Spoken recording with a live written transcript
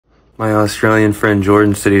My Australian friend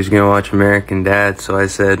Jordan said he was gonna watch American Dad, so I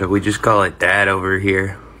said we just call it Dad over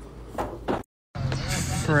here.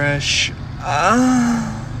 Fresh.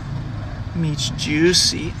 Meat's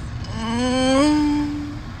juicy.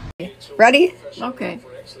 Ready? Okay.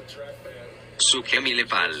 Succhiami le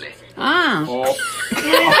palle. Ah. Oh.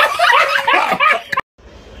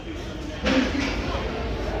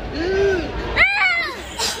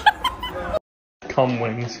 Come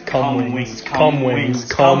wings, come wings, come wings,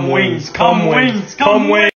 come wings, come wings, come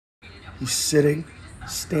wings. He's sitting,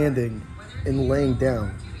 standing, and laying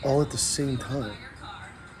down all at the same time.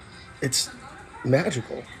 It's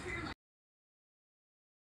magical.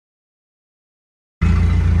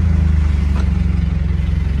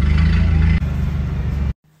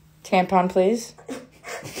 Tampon, please.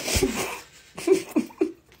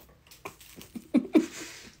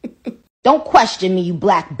 Don't question me, you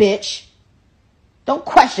black bitch. Don't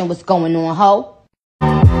question what's going on, ho.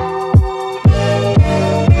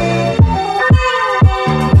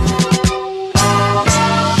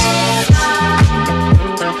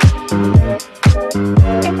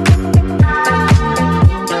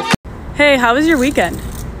 Hey, how was your weekend?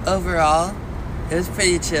 Overall, it was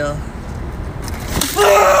pretty chill.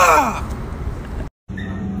 I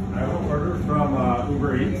have an order from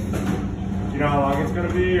Uber Eats. Do you know how long it's going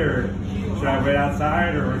to be, or should I wait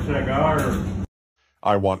outside, or where should I go? Or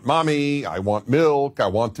I want mommy, I want milk, I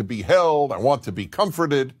want to be held, I want to be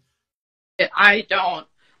comforted. I don't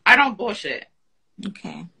bullshit.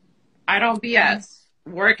 Okay. I don't BS.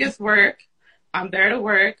 Work is work. I'm there to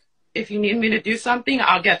work. If you need me to do something,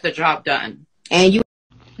 I'll get the job done. And you...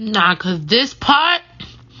 Nah, cause this part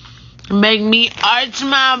make me arch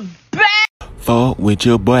my back. Fuck with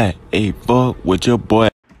your boy. Hey, fuck with your boy.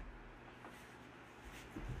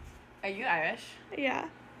 Are you Irish? Yeah.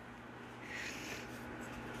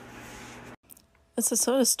 This is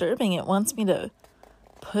so disturbing. It wants me to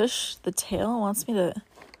push the tail. It wants me to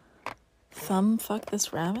thumb fuck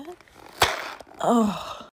this rabbit.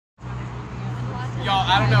 Oh. Y'all,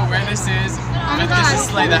 I don't know where this is, but this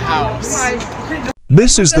is like the house.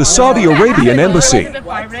 This is the Saudi Arabian Embassy. New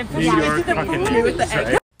York fucking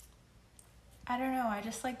right? I don't know, I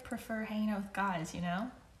just like prefer hanging out with guys, you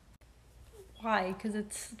know? Why? Because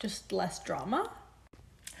it's just less drama?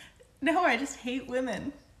 No, I just hate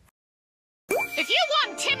women. If you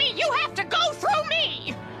want Timmy, you have to go through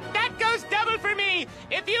me. That goes double for me.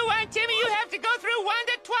 If you want Timmy, you have to go through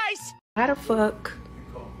Wanda twice. How the fuck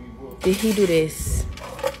did he do this?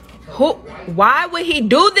 Why would he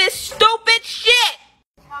do this stupid shit?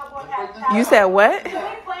 You said what? Can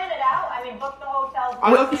we plan it out? I mean, book the hotels.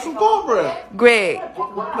 I left you some cornbread. Greg.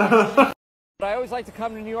 I always like to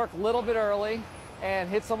come to New York a little bit early and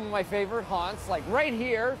hit some of my favorite haunts. Like right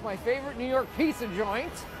here, my favorite New York pizza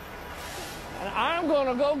joint. And I'm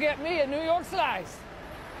gonna go get me a New York slice.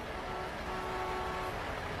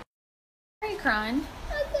 Why are you crying?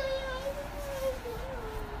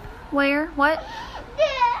 Where? What?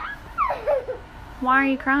 Why are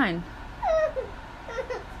you crying?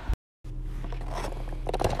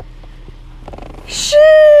 Shit!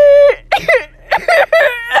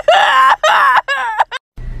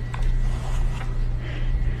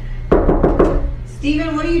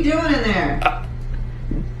 Steven, what are you doing in there?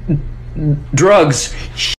 Drugs.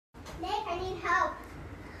 Nick, I need help.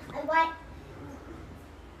 I want...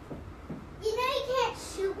 You know you can't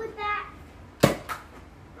shoot with that?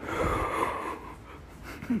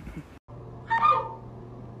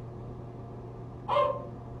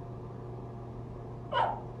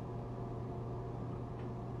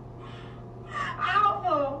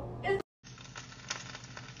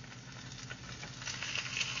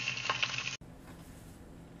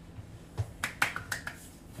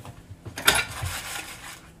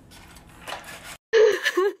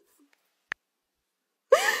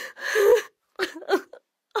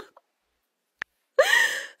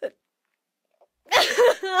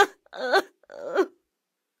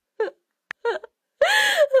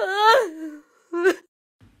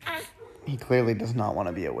 He clearly does not want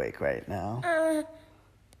to be awake right now.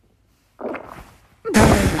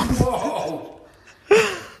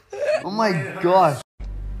 Oh my gosh.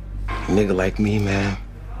 Nigga like me, man.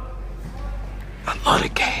 I love the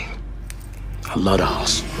game. I love the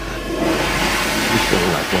hustle. You feel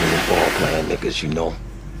like one of them ball playing niggas, you know?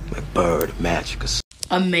 Like Bird, Magic, or something.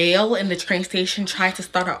 A male in the train station tried to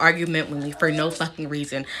start an argument with me for no fucking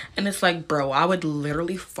reason. And it's like, bro, I would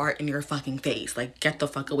literally fart in your fucking face. Like, get the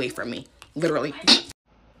fuck away from me. Literally.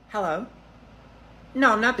 Hello?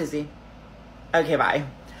 No, I'm not busy. Okay, bye.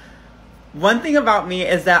 One thing about me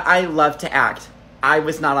is that I love to act. I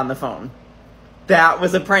was not on the phone. That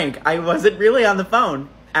was a prank. I wasn't really on the phone.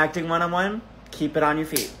 Acting 101, keep it on your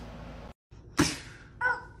feet.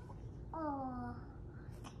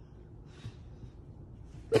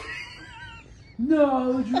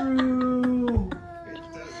 No, Drew.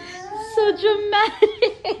 So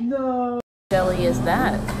dramatic. No. Jelly is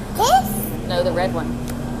that? This? No, the red one.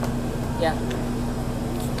 Yeah.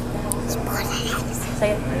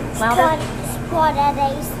 Say it louder.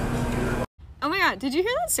 Oh my god, did you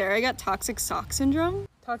hear that Sarah got toxic sock syndrome?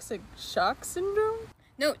 Toxic shock syndrome?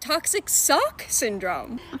 No, toxic sock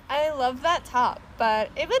syndrome. I love that top, but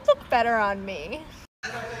it would look better on me.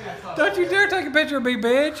 Don't you dare take a picture of me,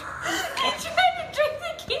 bitch. I tried to drink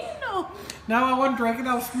the candle. No, I wasn't drinking,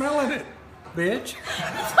 I was smelling it, bitch.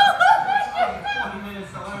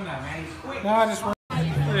 No, I just want.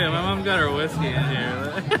 Yeah, my mom got her whiskey in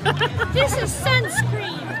here. This is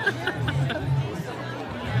sunscreen.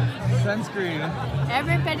 Sunscreen.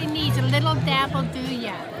 Everybody needs a little dabble, do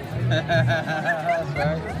ya? That's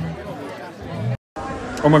right.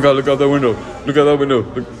 Oh my god, look out that window. Look out that window.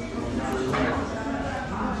 Look.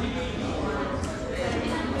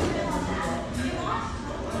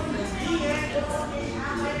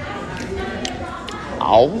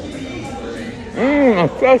 Ow.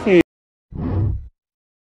 Freshy.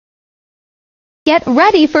 Get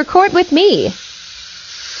ready for court with me.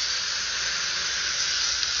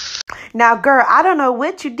 Now, girl, I don't know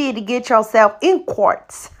what you did to get yourself in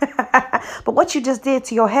courts. But what you just did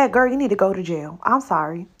to your hair, girl, you need to go to jail. I'm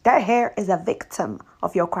sorry. That hair is a victim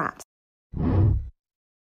of your crimes.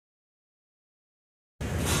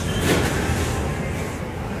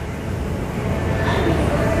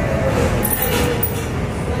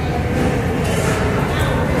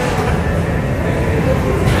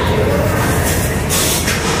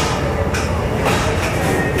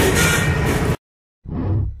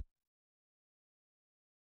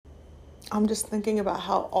 I'm just thinking about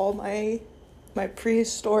how all my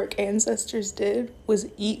prehistoric ancestors did was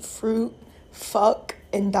eat fruit, fuck,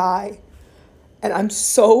 and die. And I'm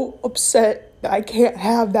so upset that I can't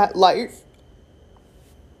have that life.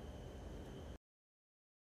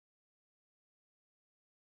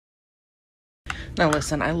 Now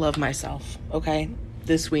listen, I love myself, okay?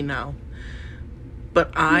 This we know.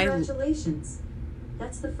 But Congratulations.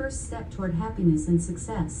 That's the first step toward happiness and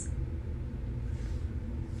success.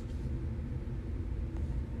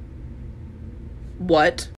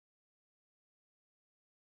 What?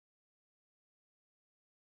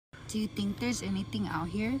 Do you think there's anything out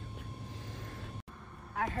here?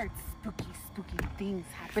 I heard spooky things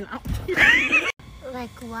happen out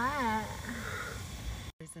Like what?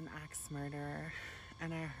 There's an axe murderer,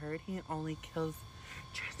 and I heard he only kills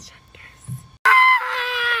transgenders.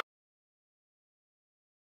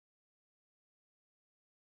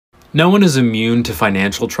 No one is immune to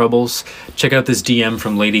financial troubles. Check out this DM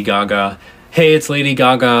from Lady Gaga. Hey, it's Lady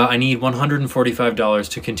Gaga. I need $145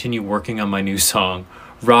 to continue working on my new song.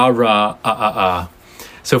 Rah, rah, ah, ah, ah.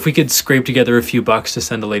 So if we could scrape together a few bucks to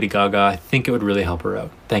send to Lady Gaga, I think it would really help her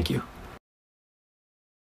out. Thank you.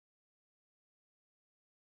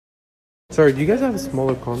 Sorry, do you guys have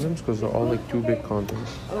smaller condoms? Because they're all like too big condoms.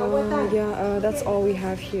 Yeah, that's all we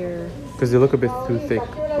have here. Because they look a bit too thick.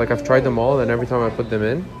 Like I've tried them all and every time I put them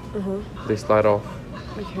in, they slide off.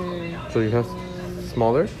 Okay. So you have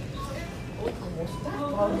smaller?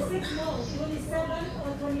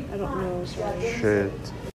 I don't know. Shit.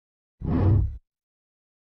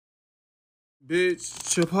 Bitch,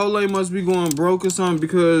 Chipotle must be going broke or something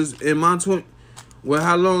because in my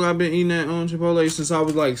how long I've been eating that Chipotle since I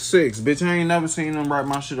was like 6. Bitch, I ain't never seen them wrap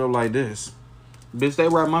my shit up like this. Bitch, they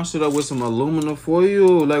wrap my shit up with some aluminum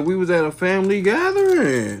foil. Like we was at a family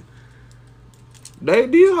gathering.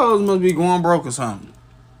 These hoes must be going broke or something.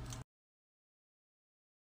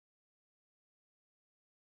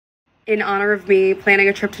 In honor of me planning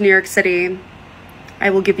a trip to New York City, I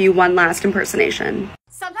will give you one last impersonation.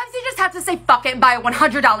 Sometimes you just have to say fuck it and buy a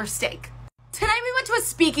 $100 steak. Today we went to a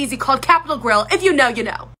speakeasy called Capitol Grill. If you know, you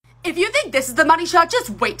know. If you think this is the money shot, just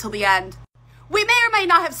wait till the end. We may or may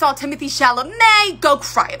not have saw Timothy Chalamet. Go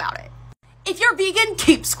cry about it. If you're vegan,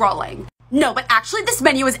 keep scrolling. No, but actually this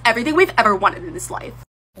menu is everything we've ever wanted in this life.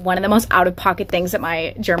 One of the most out-of-pocket things that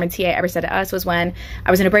my German TA ever said to us was when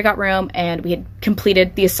I was in a breakout room and we had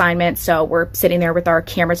completed the assignment, so we're sitting there with our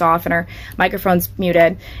cameras off and our microphones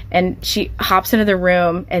muted, and she hops into the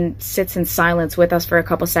room and sits in silence with us for a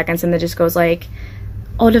couple seconds and then just goes like,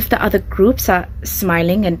 all of the other groups are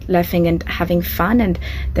smiling and laughing and having fun, and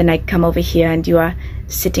then I come over here and you are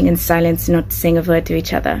sitting in silence, not saying a word to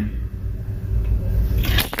each other.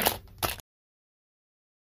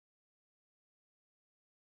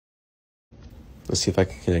 Let's see if I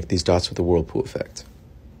can connect these dots with the whirlpool effect.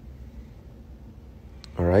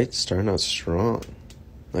 All right, starting out strong.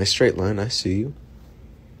 Nice straight line, I see you.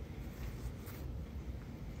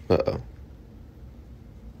 Uh-oh.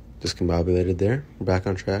 Discombobulated there. We're back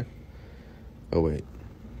on track. Oh, wait.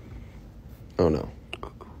 Oh, no.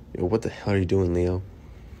 Yo, what the hell are you doing, Leo?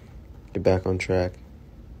 Get back on track.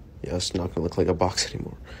 Yeah, it's not gonna look like a box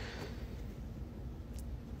anymore.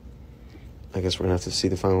 I guess we're gonna have to see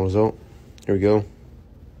the final result. Here we go.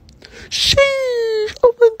 Sheesh!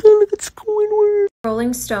 Oh my god, look at Squidward!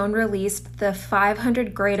 Rolling Stone released the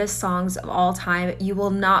 500 greatest songs of all time. You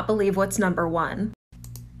will not believe what's number 1.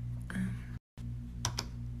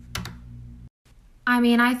 I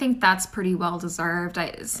mean, I think that's pretty well deserved.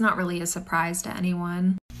 It's not really a surprise to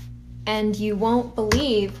anyone. And you won't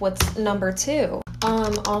believe what's number 2.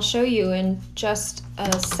 I'll show you in just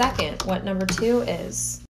a second what number 2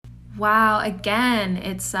 is. Wow, again,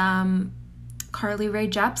 it's Carly Rae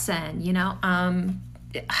Jepsen, you know,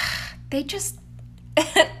 they just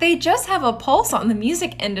they just have a pulse on the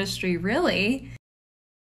music industry, really.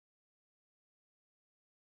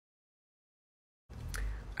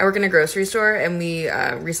 I work in a grocery store, and we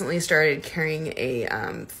recently started carrying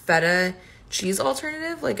a feta cheese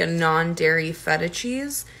alternative, like a non-dairy feta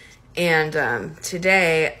cheese. And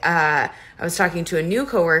today I was talking to a new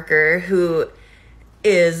coworker who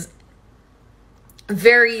is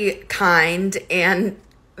very kind and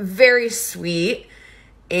very sweet.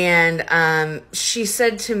 And she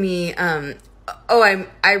said to me, oh,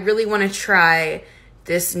 I really want to try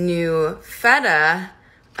this new feta.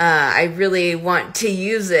 I really want to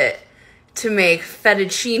use it to make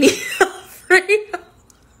fettuccine Alfredo.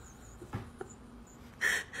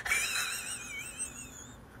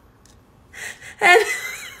 And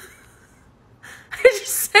I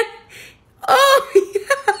just said, oh,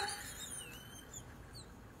 yeah.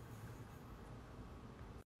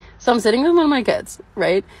 So I'm sitting with one of my kids,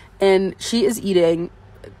 right? And she is eating,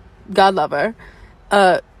 God love her,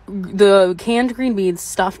 the canned green beans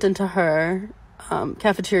stuffed into her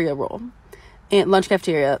cafeteria roll. And lunch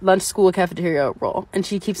school cafeteria roll. And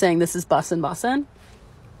she keeps saying, this is bussin'.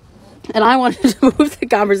 And I wanted to move the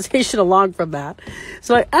conversation along from that.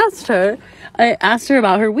 So I asked her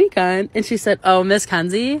about her weekend, and she said, oh, Miss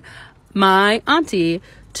Kenzie, my auntie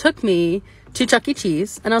took me to Chuck E.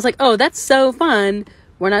 Cheese. And I was like, oh, that's so fun.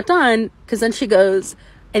 We're not done. Because then she goes,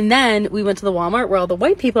 and then we went to the Walmart where all the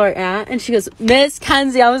white people are at. And she goes, Miss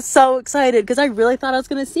Kenzie, I was so excited because I really thought I was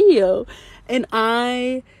going to see you. And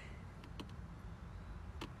I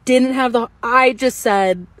just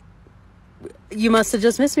said, you must have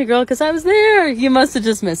just missed me, girl, because I was there. You must have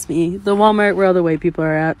just missed me. The Walmart where all the white people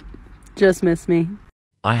are at just missed me.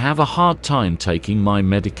 I have a hard time taking my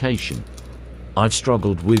medication. I've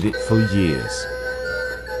struggled with it for years.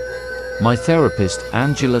 My therapist,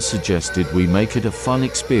 Angela, suggested we make it a fun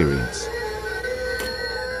experience.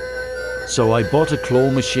 So I bought a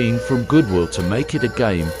claw machine from Goodwill to make it a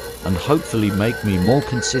game and hopefully make me more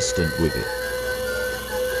consistent with it.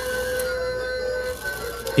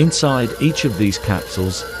 Inside each of these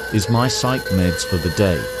capsules is my psych meds for the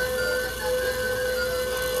day,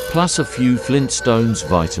 plus a few Flintstones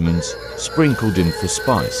vitamins sprinkled in for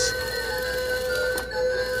spice.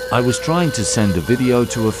 I was trying to send a video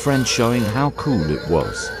to a friend showing how cool it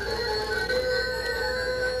was.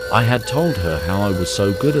 I had told her how I was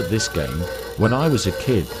so good at this game when I was a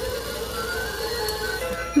kid.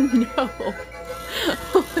 No.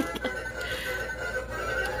 Oh my God.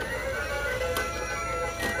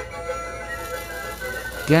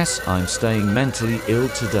 Guess I'm staying mentally ill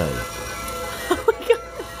today. Oh my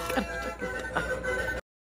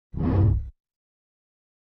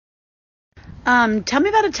God. Tell me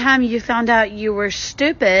about a time you found out you were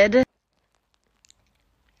stupid.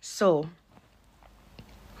 So,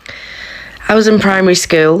 I was in primary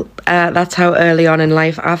school. That's how early on in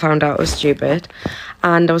life I found out I was stupid.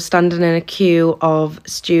 And I was standing in a queue of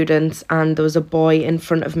students, and there was a boy in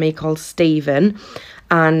front of me called Stephen.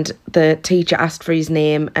 And the teacher asked for his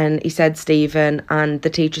name, and he said Stephen, and the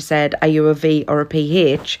teacher said, are you a V or a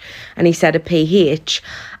PH? And he said a PH.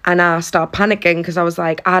 And I started panicking because I was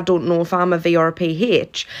like, I don't know if I'm a V or a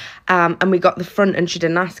PH. And we got the front and she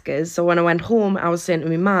didn't ask us. So when I went home, I was saying to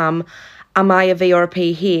my mum, am I a V or a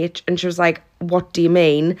PH? And she was like, what do you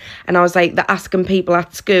mean? And I was like, they're asking people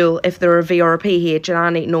at school if they're a V or a PH, and I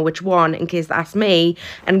need to know which one in case they ask me.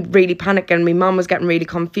 And really panicking. My mum was getting really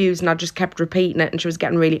confused, and I just kept repeating it, and she was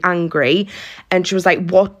getting really angry. And she was like,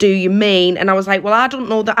 what do you mean? And I was like, well, I don't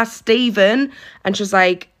know, that asked Stephen. And she was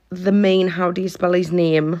like, the mean, how do you spell his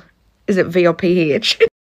name? Is it V or PH?